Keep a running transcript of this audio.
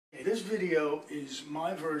Okay, this video is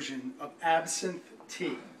my version of absinthe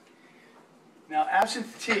tea. Now,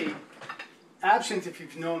 absinthe tea, absinthe, if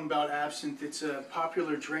you've known about absinthe, it's a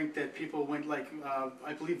popular drink that people went like,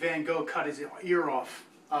 I believe Van Gogh cut his ear off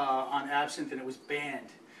on absinthe and it was banned.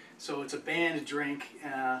 So it's a banned drink.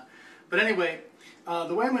 But anyway,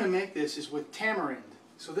 the way I'm going to make this is with tamarind.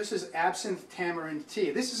 So this is absinthe tamarind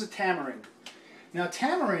tea. This is a tamarind. Now,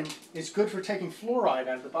 tamarind is good for taking fluoride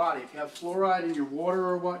out of the body. If you have fluoride in your water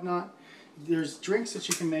or whatnot, there's drinks that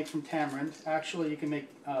you can make from tamarind. Actually, you can make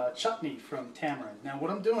chutney from tamarind. Now,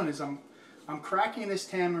 what I'm doing is I'm cracking this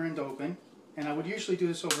tamarind open, and I would usually do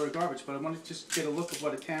this over a garbage, but I want to just get a look at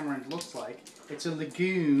what a tamarind looks like. It's a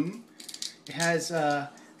legume. It has,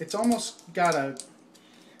 it's almost got a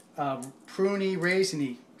pruny,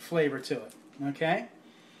 raisiny flavor to it. Okay?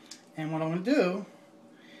 And what I'm going to do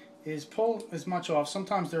is pull as much off.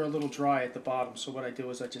 Sometimes they're a little dry at the bottom, so what I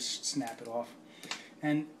do is I just snap it off.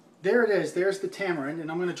 And there it is. There's the tamarind,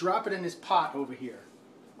 and I'm going to drop it in this pot over here.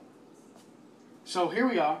 So here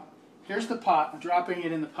we are. Here's the pot. I'm dropping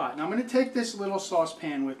it in the pot. Now I'm going to take this little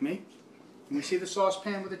saucepan with me. And you see the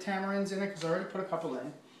saucepan with the tamarinds in it, because I already put a couple in.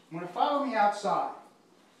 I'm going to follow me outside,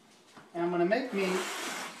 and I'm going to make me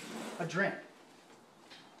a drink.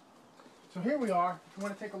 So here we are. If you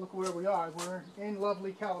want to take a look at where we are, we're in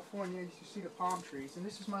lovely California. You see the palm trees, and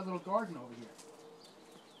this is my little garden over here.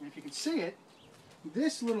 And if you can see it,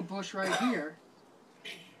 this little bush right here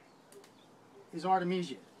is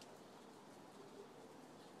Artemesia.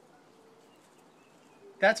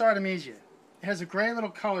 That's Artemesia. It has a gray little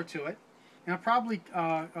color to it, and I'll probably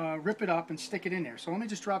rip it up and stick it in there. So let me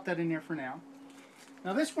just drop that in there for now.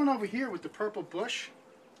 Now this one over here with the purple bush,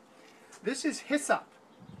 this is hyssop.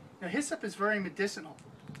 Now, hyssop is very medicinal.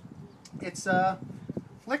 It's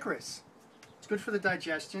licorice. It's good for the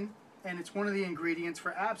digestion, and it's one of the ingredients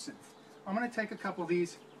for absinthe. I'm going to take a couple of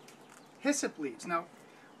these hyssop leaves. Now,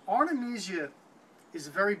 Artemesia is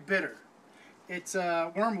very bitter. It's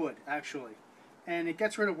wormwood, actually, and it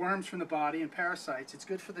gets rid of worms from the body and parasites. It's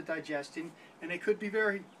good for the digestion, and it could be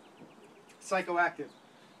very psychoactive.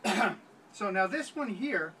 So now this one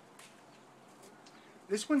here,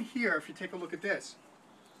 if you take a look at this,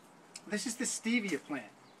 this is the stevia plant.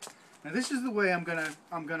 Now this is the way I'm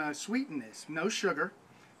gonna sweeten this. No sugar,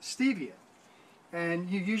 stevia. And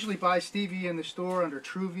you usually buy stevia in the store under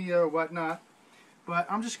Truvia or whatnot. But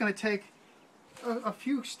I'm just gonna take a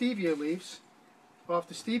few stevia leaves off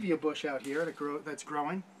the stevia bush out here that's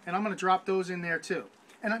growing, and I'm gonna drop those in there too.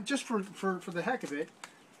 And just for the heck of it,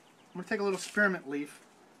 I'm gonna take a little spearmint leaf.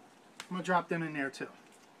 I'm gonna drop them in there too.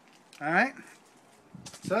 All right.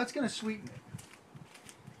 So that's gonna sweeten it.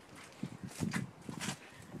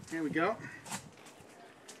 There we go.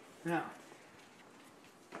 Now,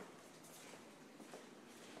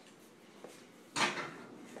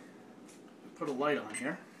 put a light on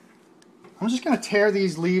here. I'm just going to tear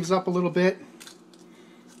these leaves up a little bit.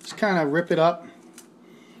 Just kind of rip it up.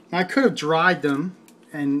 Now, I could have dried them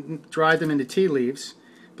and dried them into tea leaves,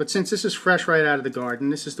 but since this is fresh right out of the garden,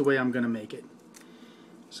 this is the way I'm going to make it.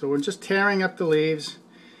 So we're just tearing up the leaves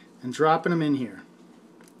and dropping them in here.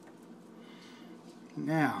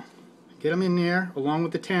 Now, get them in there along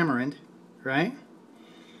with the tamarind, right?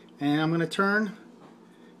 And I'm going to turn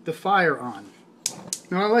the fire on.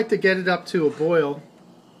 Now, I like to get it up to a boil.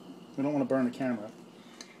 We don't want to burn the camera.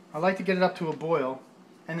 I like to get it up to a boil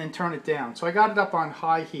and then turn it down. So I got it up on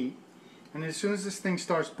high heat. And as soon as this thing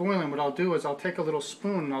starts boiling, what I'll do is I'll take a little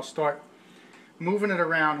spoon and I'll start moving it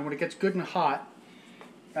around. And when it gets good and hot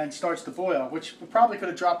and starts to boil, which we probably could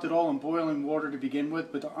have dropped it all in boiling water to begin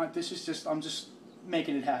with, but this is just, I'm just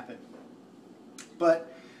making it happen.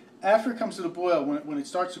 But after it comes to the boil, when it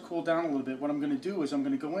starts to cool down a little bit, what I'm going to do is I'm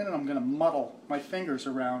going to go in and I'm going to muddle my fingers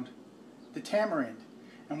around the tamarind.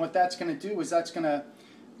 And what that's going to do is that's going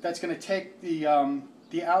to take the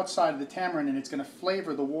outside of the tamarind and it's going to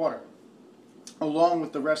flavor the water along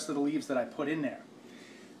with the rest of the leaves that I put in there.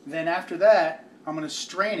 Then after that, I'm going to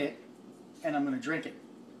strain it and I'm going to drink it.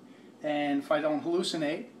 And if I don't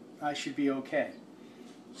hallucinate, I should be okay.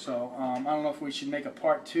 So I don't know if we should make a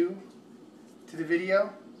part 2 to the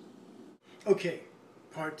video. Okay,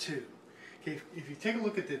 part 2. Okay, if you take a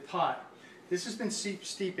look at the pot, this has been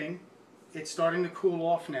steeping. It's starting to cool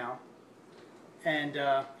off now. And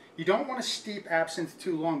you don't want to steep absinthe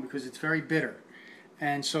too long because it's very bitter.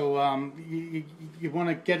 And so you want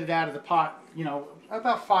to get it out of the pot, you know,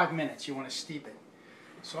 about 5 minutes you want to steep it.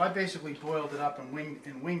 So I basically boiled it up and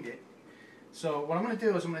winged it. So what I'm going to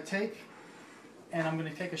do is I'm going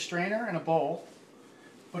to take a strainer and a bowl.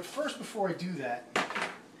 But first, before I do that,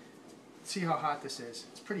 see how hot this is.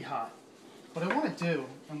 It's pretty hot. What I want to do,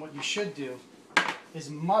 and what you should do, is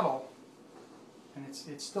muddle, and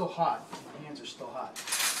it's still hot. My hands are still hot.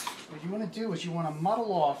 What you want to do is you want to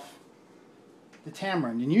muddle off the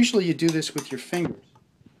tamarind, and usually you do this with your fingers,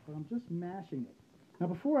 but I'm just mashing it. Now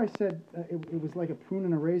before I said it was like a prune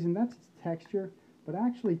and a raisin, that's its texture, but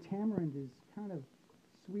actually tamarind is kind of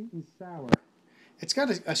sweet and sour. It's got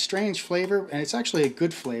a strange flavor, and it's actually a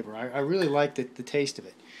good flavor. I really like the taste of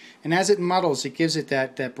it. And as it muddles, it gives it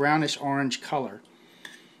that brownish orange color,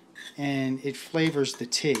 and it flavors the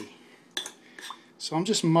tea. So I'm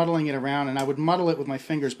just muddling it around, and I would muddle it with my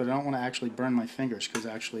fingers, but I don't want to actually burn my fingers because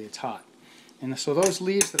actually it's hot. And so those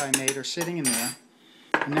leaves that I made are sitting in there.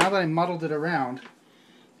 And now that I muddled it around,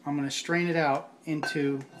 I'm going to strain it out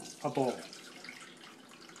into a bowl.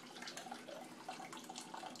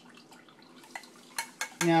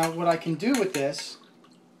 Now what I can do with this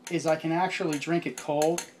is I can actually drink it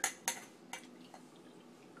cold,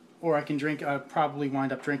 or I can probably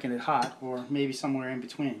wind up drinking it hot, or maybe somewhere in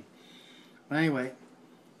between. But anyway,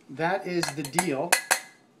 that is the deal.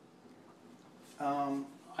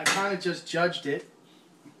 I kind of just judged it.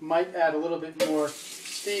 Might add a little bit more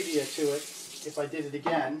stevia to it if I did it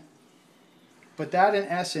again. But that, in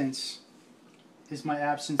essence, is my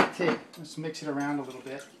absinthe tea. Let's mix it around a little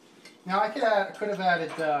bit. Now I could have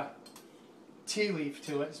added tea leaf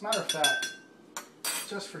to it. As a matter of fact,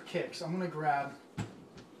 just for kicks, I'm going to grab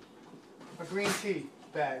a green tea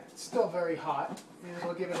bag. It's still very hot, and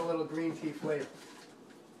it'll give it a little green tea flavor.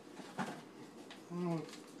 I'm going to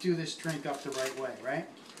do this drink up the right way, right?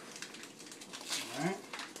 All right.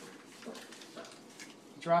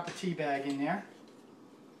 Drop a tea bag in there.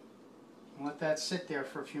 And let that sit there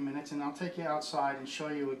for a few minutes, and I'll take you outside and show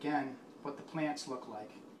you again what the plants look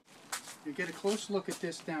like. You get a close look at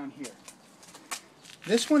this down here.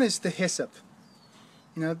 This one is the hyssop.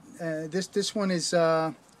 You know, this one is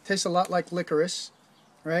tastes a lot like licorice,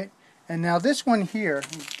 right? And now this one here,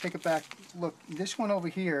 take it back. Look, this one over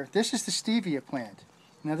here. This is the stevia plant.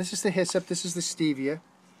 Now this is the hyssop. This is the stevia,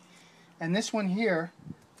 and this one here,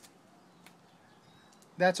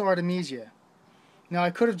 that's Artemesia. Now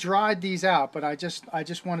I could have dried these out, but I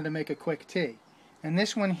just wanted to make a quick tea. And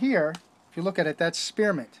this one here, if you look at it, that's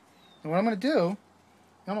spearmint. And what I'm going to do,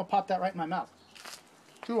 I'm going to pop that right in my mouth.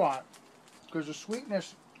 Too hot, because the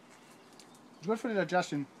sweetness is good for the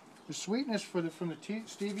digestion. The sweetness from the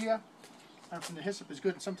stevia and from the hyssop is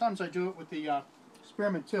good. And sometimes I do it with the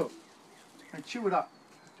spearmint too. I chew it up.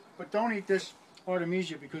 But don't eat this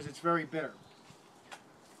Artemesia because it's very bitter.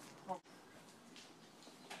 Now,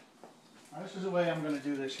 this is the way I'm going to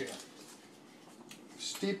do this here.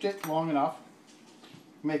 Steeped it long enough.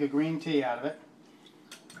 Make a green tea out of it.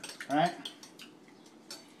 Alright?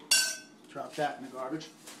 Drop that in the garbage.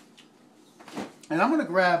 And I'm going to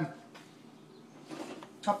grab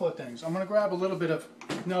a couple of things. I'm going to grab a little bit of,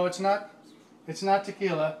 no, it's not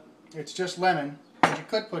tequila, it's just lemon. But you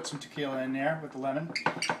could put some tequila in there with the lemon.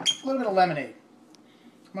 A little bit of lemonade.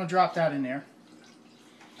 I'm going to drop that in there.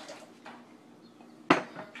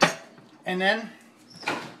 And then,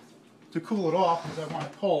 to cool it off, because I want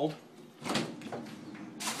it cold,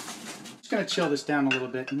 just going to chill this down a little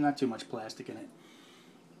bit, and not too much plastic in it.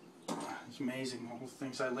 It's amazing, all the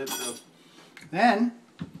things I lived through. Then,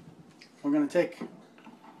 we're going to take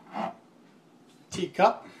a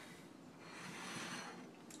teacup.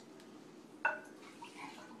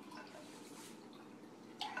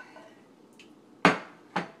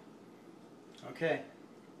 Okay.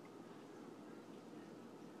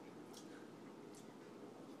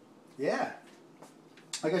 Yeah.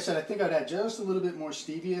 Like I said, I think I'd add just a little bit more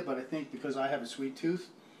stevia, but I think because I have a sweet tooth,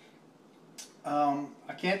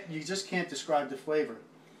 you just can't describe the flavor.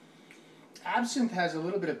 Absinthe has a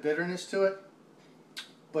little bit of bitterness to it,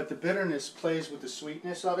 but the bitterness plays with the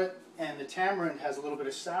sweetness of it, and the tamarind has a little bit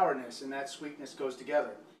of sourness, and that sweetness goes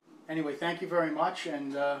together. Anyway, thank you very much,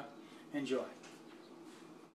 and enjoy.